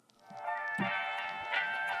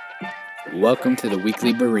Welcome to the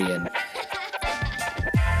Weekly Berean,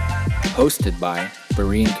 hosted by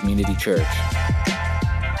Berean Community Church.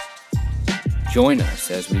 Join us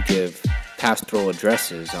as we give pastoral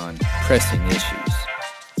addresses on pressing issues.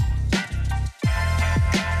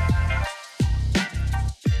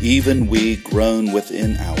 Even we groan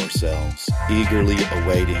within ourselves, eagerly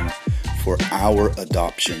awaiting for our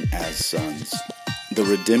adoption as sons, the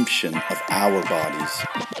redemption of our bodies.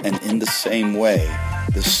 And in the same way,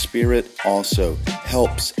 the Spirit also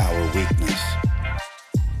helps our weakness.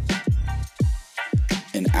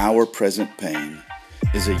 In our present pain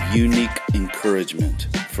is a unique encouragement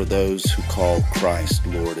for those who call Christ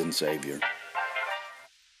Lord and Savior.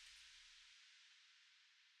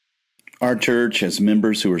 Our church has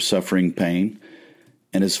members who are suffering pain,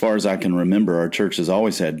 and as far as I can remember, our church has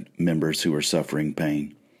always had members who are suffering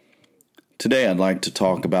pain. Today I'd like to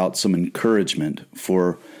talk about some encouragement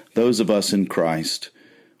for those of us in Christ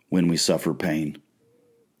when we suffer pain.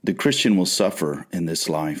 The Christian will suffer in this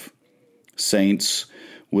life. Saints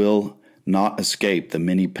will not escape the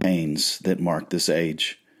many pains that mark this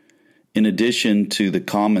age. In addition to the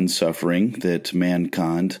common suffering that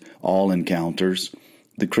mankind all encounters,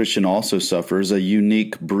 the Christian also suffers a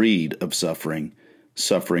unique breed of suffering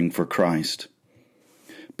for Christ.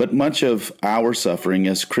 But much of our suffering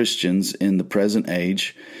as Christians in the present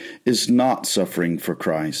age is not suffering for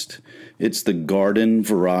Christ. It's the garden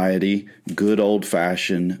variety, good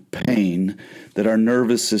old-fashioned pain that our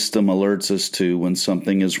nervous system alerts us to when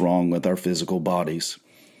something is wrong with our physical bodies.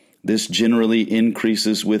 This generally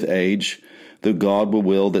increases with age, though God will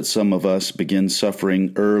will that some of us begin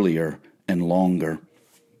suffering earlier and longer.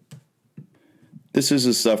 This is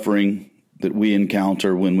a suffering that we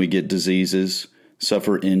encounter when we get diseases,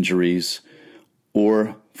 suffer injuries,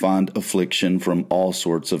 or find affliction from all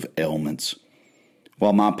sorts of ailments.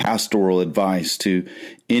 While my pastoral advice to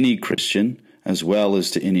any Christian, as well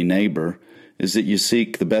as to any neighbor, is that you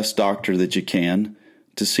seek the best doctor that you can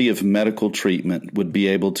to see if medical treatment would be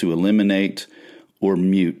able to eliminate or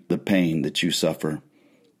mute the pain that you suffer.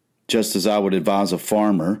 Just as I would advise a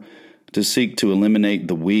farmer to seek to eliminate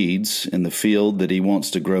the weeds in the field that he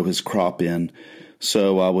wants to grow his crop in,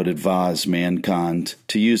 so I would advise mankind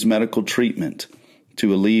to use medical treatment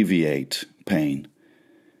to alleviate pain.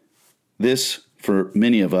 This, for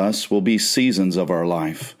many of us, will be seasons of our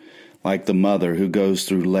life, like the mother who goes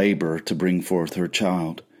through labor to bring forth her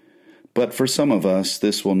child. But for some of us,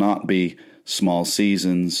 this will not be small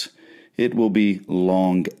seasons. It will be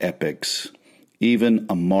long epics, even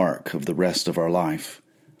a mark of the rest of our life.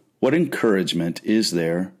 What encouragement is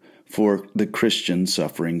there for the Christian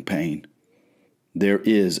suffering pain? There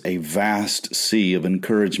is a vast sea of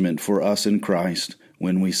encouragement for us in Christ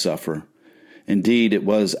when we suffer. Indeed, it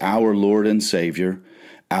was our Lord and Savior,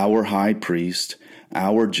 our high priest,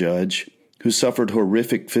 our judge, who suffered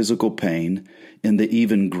horrific physical pain in the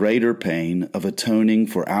even greater pain of atoning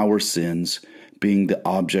for our sins, being the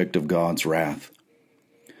object of God's wrath.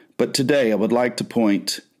 But today I would like to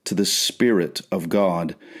point to the Spirit of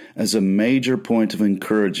God as a major point of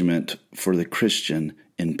encouragement for the Christian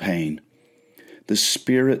in pain. The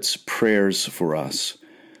Spirit's prayers for us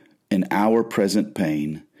in our present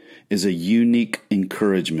pain is a unique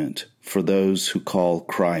encouragement for those who call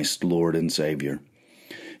Christ Lord and Savior.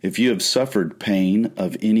 If you have suffered pain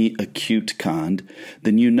of any acute kind,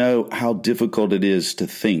 then you know how difficult it is to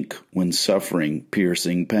think when suffering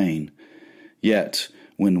piercing pain. Yet,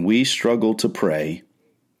 when we struggle to pray,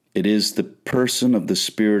 it is the person of the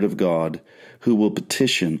Spirit of God who will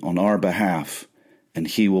petition on our behalf, and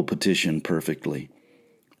he will petition perfectly.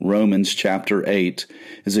 Romans chapter 8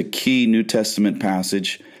 is a key New Testament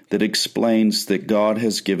passage that explains that God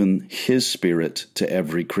has given his Spirit to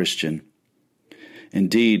every Christian.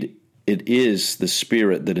 Indeed, it is the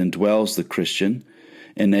Spirit that indwells the Christian,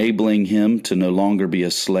 enabling him to no longer be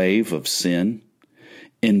a slave of sin,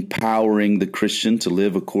 empowering the Christian to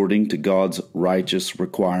live according to God's righteous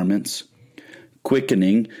requirements,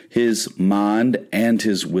 quickening his mind and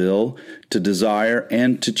his will to desire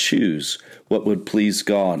and to choose what would please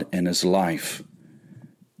God in his life.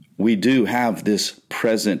 We do have this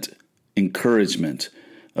present encouragement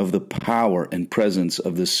of the power and presence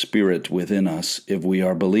of the Spirit within us if we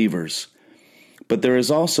are believers. But there is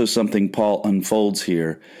also something Paul unfolds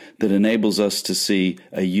here that enables us to see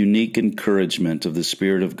a unique encouragement of the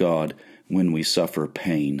Spirit of God when we suffer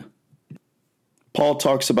pain. Paul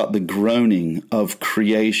talks about the groaning of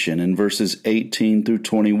creation in verses 18 through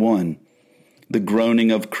 21. The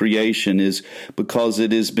groaning of creation is because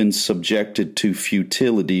it has been subjected to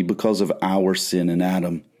futility because of our sin in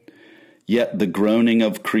Adam. Yet the groaning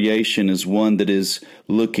of creation is one that is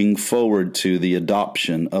looking forward to the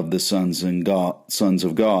adoption of the sons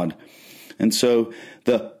of God. And so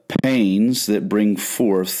the pains that bring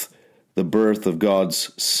forth the birth of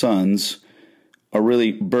God's sons are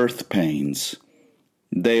really birth pains.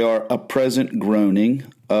 They are a present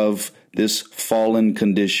groaning of this fallen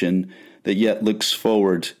condition that yet looks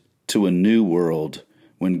forward to a new world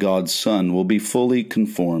when God's Son will be fully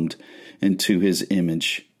conformed into his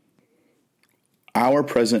image. Our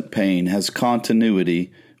present pain has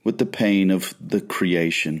continuity with the pain of the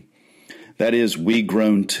creation. That is, we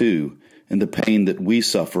groan too in the pain that we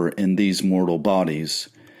suffer in these mortal bodies.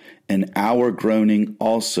 And our groaning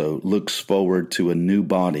also looks forward to a new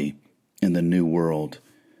body in the new world.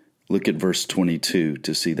 Look at verse 22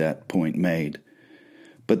 to see that point made.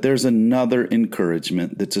 But there's another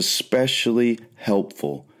encouragement that's especially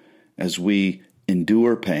helpful as we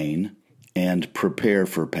endure pain and prepare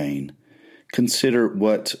for pain. Consider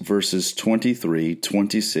what verses 23,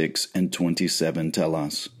 26, and 27 tell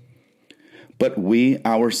us. But we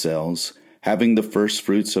ourselves, having the first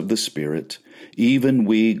fruits of the Spirit, even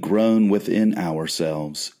we groan within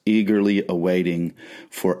ourselves, eagerly awaiting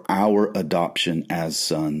for our adoption as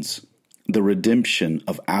sons, the redemption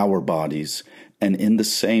of our bodies. And in the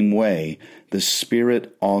same way, the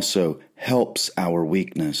Spirit also helps our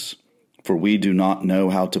weakness. For we do not know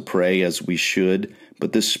how to pray as we should,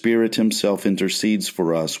 but the Spirit himself intercedes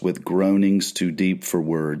for us with groanings too deep for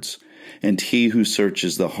words. And he who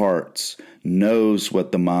searches the hearts knows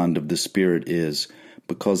what the mind of the Spirit is,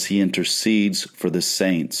 because he intercedes for the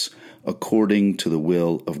saints according to the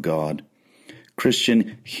will of God.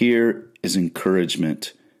 Christian, here is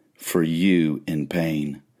encouragement for you in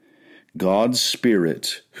pain. God's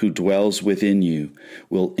Spirit, who dwells within you,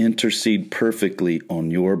 will intercede perfectly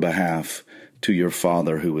on your behalf to your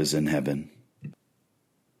Father who is in heaven.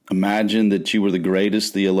 Imagine that you were the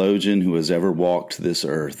greatest theologian who has ever walked this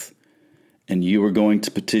earth, and you were going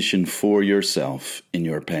to petition for yourself in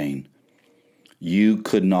your pain. You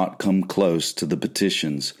could not come close to the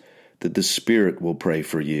petitions that the Spirit will pray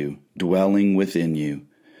for you, dwelling within you.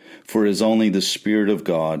 For it is only the Spirit of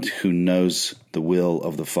God who knows the will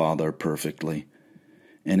of the Father perfectly.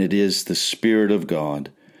 And it is the Spirit of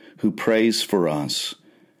God who prays for us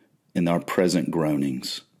in our present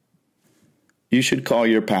groanings. You should call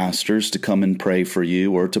your pastors to come and pray for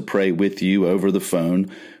you or to pray with you over the phone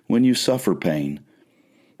when you suffer pain.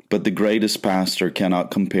 But the greatest pastor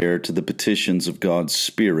cannot compare to the petitions of God's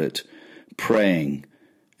Spirit praying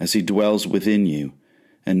as he dwells within you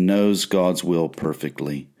and knows God's will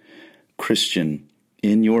perfectly. Christian,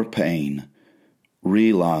 in your pain,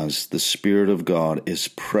 realize the Spirit of God is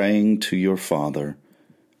praying to your Father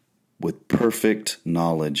with perfect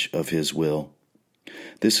knowledge of his will.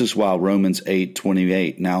 This is why Romans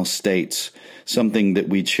 8:28 now states something that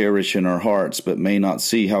we cherish in our hearts but may not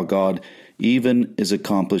see how God even is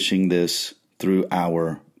accomplishing this through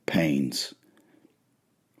our pains.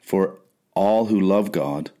 For all who love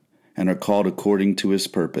God and are called according to his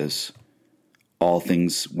purpose, all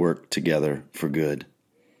things work together for good.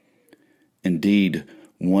 Indeed,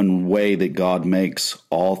 one way that God makes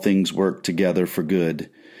all things work together for good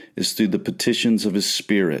is through the petitions of his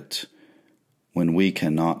Spirit when we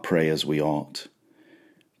cannot pray as we ought.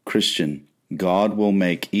 Christian, God will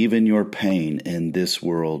make even your pain in this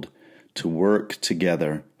world to work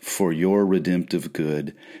together for your redemptive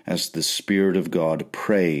good as the Spirit of God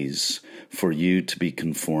prays for you to be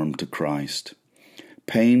conformed to Christ.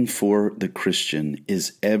 Pain for the Christian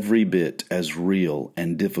is every bit as real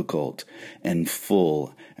and difficult and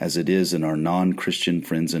full as it is in our non-Christian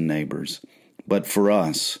friends and neighbors. But for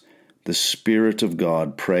us, the Spirit of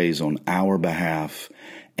God prays on our behalf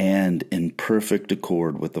and in perfect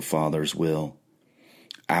accord with the Father's will.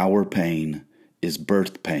 Our pain is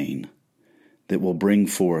birth pain that will bring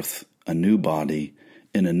forth a new body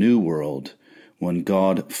in a new world when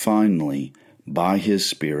God finally, by his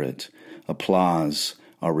Spirit, applies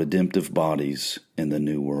our redemptive bodies in the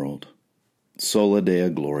new world. Sola Deo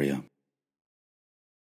Gloria.